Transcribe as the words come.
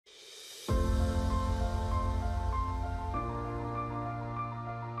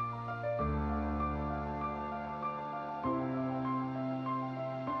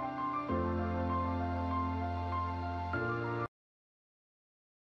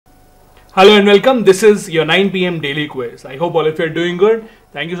Hello and welcome. This is your 9 p.m. daily quiz. I hope all of you are doing good.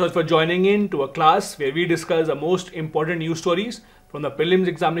 Thank you so much for joining in to a class where we discuss the most important news stories from the prelims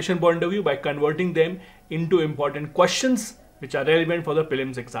examination point of view by converting them into important questions which are relevant for the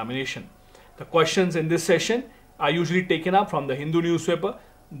prelims examination. The questions in this session are usually taken up from the Hindu newspaper,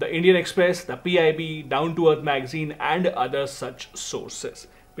 the Indian Express, the PIB, Down to Earth magazine and other such sources.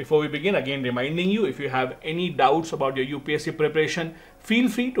 Before we begin, again reminding you, if you have any doubts about your UPSC preparation, feel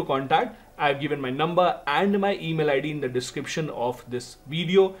free to contact. I have given my number and my email ID in the description of this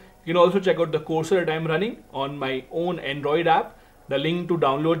video. You can also check out the courses that I am running on my own Android app. The link to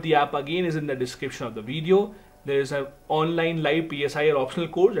download the app again is in the description of the video. There is an online live PSIR optional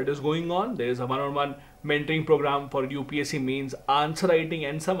course that is going on. There is a one-on-one mentoring program for UPSC mains answer writing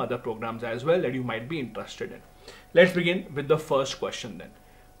and some other programs as well that you might be interested in. Let's begin with the first question then.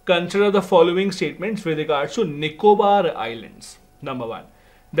 Consider the following statements with regards to Nicobar Islands. Number 1.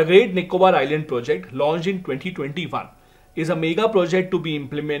 The Great Nicobar Island project, launched in 2021, is a mega project to be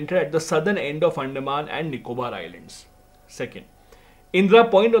implemented at the southern end of Andaman and Nicobar Islands. Second, Indra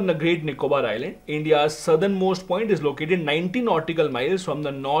Point on the Great Nicobar Island, India's southernmost point, is located 90 nautical miles from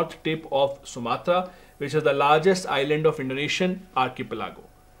the north tip of Sumatra, which is the largest island of Indonesian archipelago.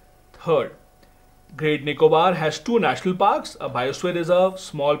 Third, Great Nicobar has 2 national parks, a biosphere reserve,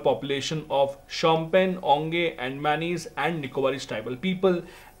 small population of Shompen, Onge, and Manis and Nicobarese tribal people,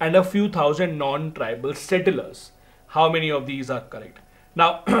 and a few thousand non-tribal settlers. How many of these are correct?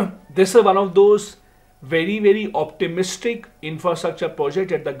 Now, this is one of those very optimistic infrastructure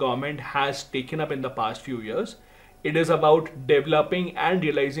projects that the government has taken up in the past few years. It is about developing and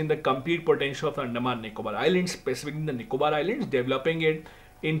realizing the complete potential of the Andaman and Nicobar Islands, specifically the Nicobar Islands, developing it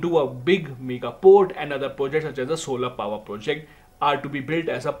into a big mega port, and other projects such as the solar power project are to be built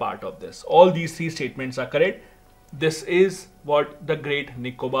as a part of this. All these 3 statements are correct. This is what the Great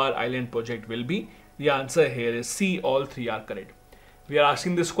Nicobar Island project will be. The answer here is C. All 3 are correct. We are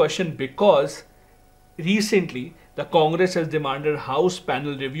asking this question because recently the Congress has demanded House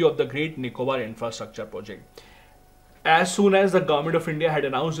panel review of the Great Nicobar infrastructure project. As soon as the government of India had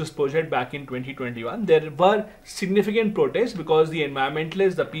announced this project back in 2021, there were significant protests because the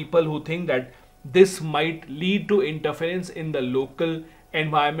environmentalists, the people who think that this might lead to interference in the local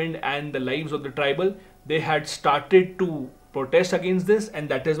environment and the lives of the tribal, they had started to protest against this, and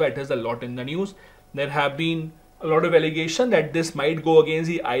that is why it is a lot in the news. There have been a lot of allegations that this might go against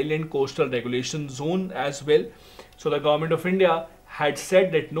the island coastal regulation zone as well. So the government of India had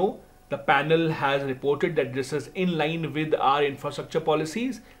said that no, the panel has reported that this is in line with our infrastructure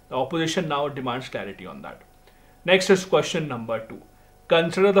policies. The opposition now demands clarity on that. Next is question number 2.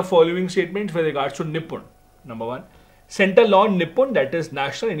 Consider the following statements with regards to Nippon. Number 1. Center launched Nippon, that is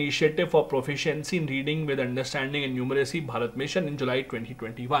National Initiative for Proficiency in Reading with Understanding and Numeracy Bharat Mission, in July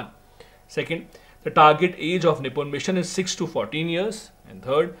 2021. Second, the target age of Nippon mission is 6 to 14 years. And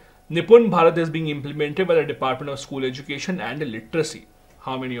third, Nippon Bharat is being implemented by the Department of School Education and Literacy.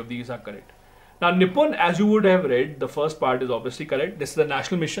 How many of these are correct? Now, Nippon, as you would have read, the first part is obviously correct. This is the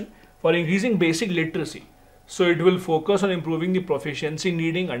national mission for increasing basic literacy. So it will focus on improving the proficiency in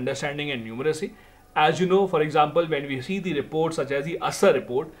reading, understanding and numeracy. As you know, for example, when we see the reports such as the ASA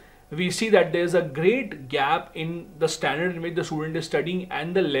report, we see that there is a great gap in the standard in which the student is studying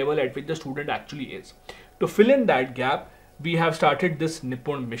and the level at which the student actually is. To fill in that gap, we have started this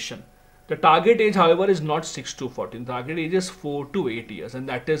Nippon mission. The target age, however, is not 6 to 14. The target age is 4 to 8 years, and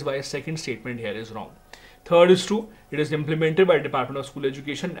that is why second statement here is wrong. Third is true. It is implemented by Department of School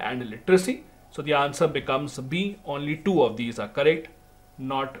Education and Literacy. So the answer becomes B. Only 2 of these are correct,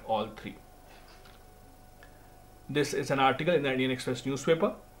 not all 3. This is an article in the Indian Express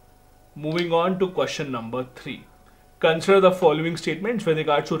newspaper. Moving on to question number 3. Consider the following statements with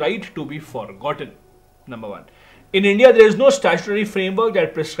regard to right to be forgotten. Number 1. In India, there is no statutory framework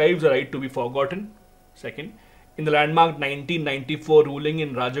that prescribes the right to be forgotten. Second, in the landmark 1994 ruling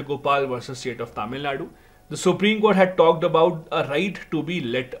in Rajagopal versus State of Tamil Nadu, the Supreme Court had talked about a right to be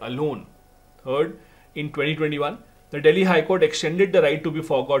let alone. Third, in 2021, the Delhi High Court extended the right to be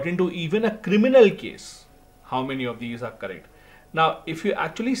forgotten to even a criminal case. How many of these are correct? Now, if you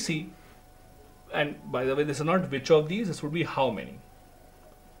actually see, and by the way, this is not which of these, this would be how many.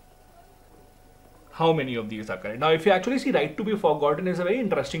 How many of these are correct? Now, if you actually see right to be forgotten is a very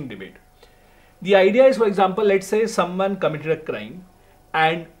interesting debate. The idea is, for example, let's say someone committed a crime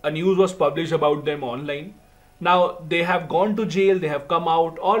and a news was published about them online. Now, they have gone to jail, they have come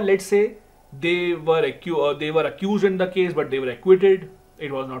out, or let's say they were accused in the case, but they were acquitted.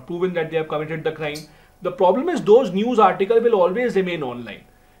 It was not proven that they have committed the crime. The problem is those news articles will always remain online.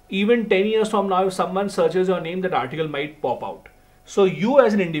 Even 10 years from now, if someone searches your name, that article might pop out. So you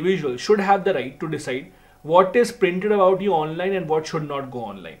as an individual should have the right to decide what is printed about you online and what should not go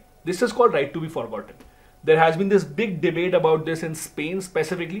online. This is called right to be forgotten. There has been this big debate about this in Spain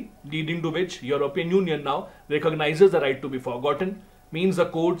specifically, leading to which European Union now recognizes the right to be forgotten, means the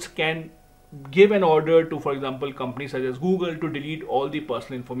courts can give an order to, for example, companies such as Google to delete all the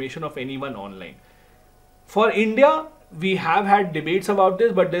personal information of anyone online. For India, we have had debates about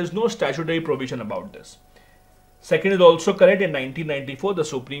this, but there is no statutory provision about this. Second is also correct. In 1994, the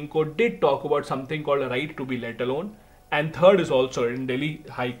Supreme Court did talk about something called a right to be let alone. And third is also in Delhi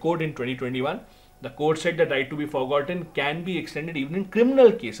High Court in 2021. The court said that right to be forgotten can be extended even in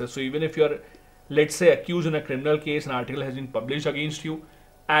criminal cases. So even if you're, let's say, accused in a criminal case, an article has been published against you,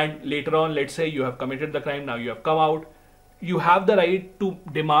 and later on, let's say you have committed the crime, now you have come out, you have the right to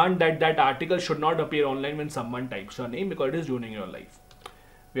demand that that article should not appear online when someone types your name because it is ruining your life.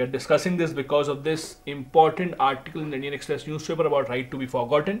 We are discussing this because of this important article in the Indian Express newspaper about right to be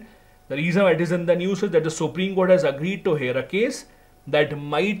forgotten. The reason why it is in the news is that the Supreme Court has agreed to hear a case that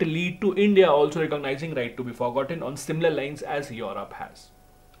might lead to India also recognizing right to be forgotten on similar lines as Europe has.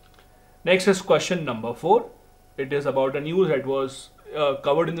 Next is question number 4. It is about a news that was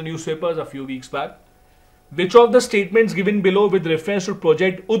covered in the newspapers a few weeks back. Which of the statements given below with reference to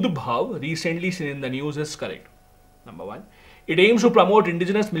Project Udbhav recently seen in the news is correct? Number 1. It aims to promote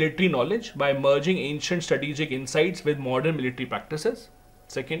indigenous military knowledge by merging ancient strategic insights with modern military practices.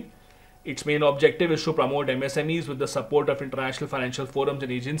 Second, its main objective is to promote MSMEs with the support of international financial forums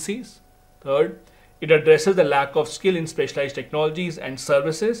and agencies. Third, it addresses the lack of skill in specialized technologies and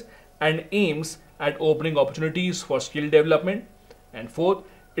services and aims at opening opportunities for skill development. And fourth,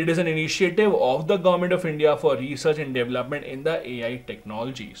 it is an initiative of the Government of India for research and development in the AI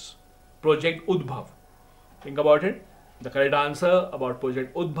technologies. Project Udbhav. Think about it. The correct answer about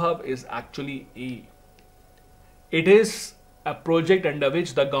Project Udbhav is actually A. It is a project under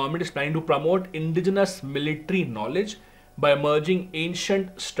which the government is planning to promote indigenous military knowledge by merging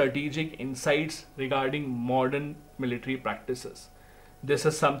ancient strategic insights regarding modern military practices. This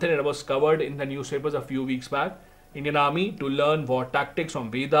is something that was covered in the newspapers a few weeks back. Indian Army to learn war tactics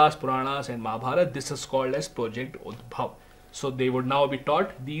from Vedas, Puranas and Mahabharata. This is called as Project Udbhav. So they would now be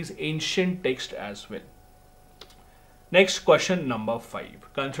taught these ancient texts as well. Next, question number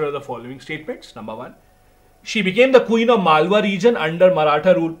 5. Consider the following statements. Number 1. She became the queen of Malwa region under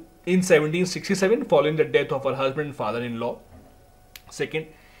Maratha rule in 1767 following the death of her husband and father-in-law. Second,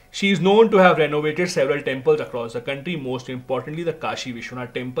 she is known to have renovated several temples across the country, most importantly the Kashi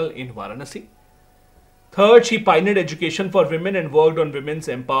Vishwanath temple in Varanasi. Third, she pioneered education for women and worked on women's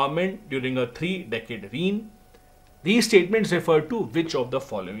empowerment during a 3-decade reign. These statements refer to which of the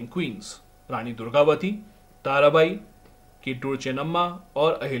following queens? Rani Durgavati, Tarabai, Kittur Chennamma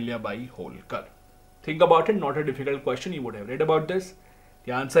or Ahilyabai Holkar. Think about it, not a difficult question, you would have read about this.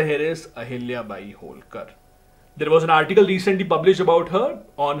 The answer here is Ahilyabai Holkar. There was an article recently published about her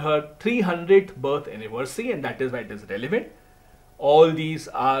on her 300th birth anniversary, and that is why it is relevant. All these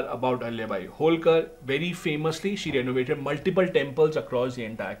are about Ahilyabai Holkar. Very famously, she renovated multiple temples across the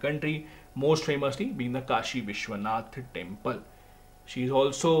entire country, most famously being the Kashi Vishwanath temple. She is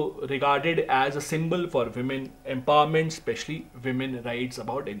also regarded as a symbol for women empowerment, especially women rights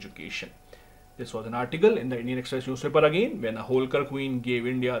about education. This was an article in the Indian Express newspaper again when a Holkar queen gave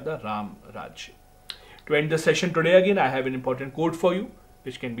India the Ram Raj. To end this session today again, I have an important quote for you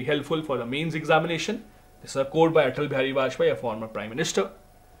which can be helpful for the mains examination. This is a quote by Atal Bihari Vajpayee, a former Prime Minister.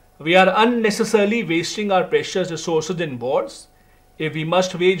 We are unnecessarily wasting our precious resources in wars. If we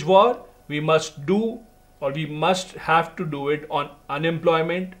must wage war, we must have to do it on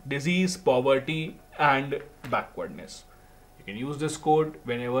unemployment, disease, poverty and backwardness. You can use this quote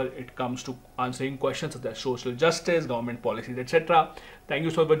whenever it comes to answering questions such as social justice, government policies, etc. Thank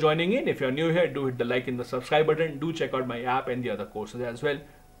you so much for joining in. If you are new here, do hit the like and the subscribe button. Do check out my app and the other courses as well.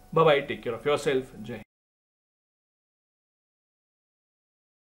 Bye-bye. Take care of yourself. Jai Hind.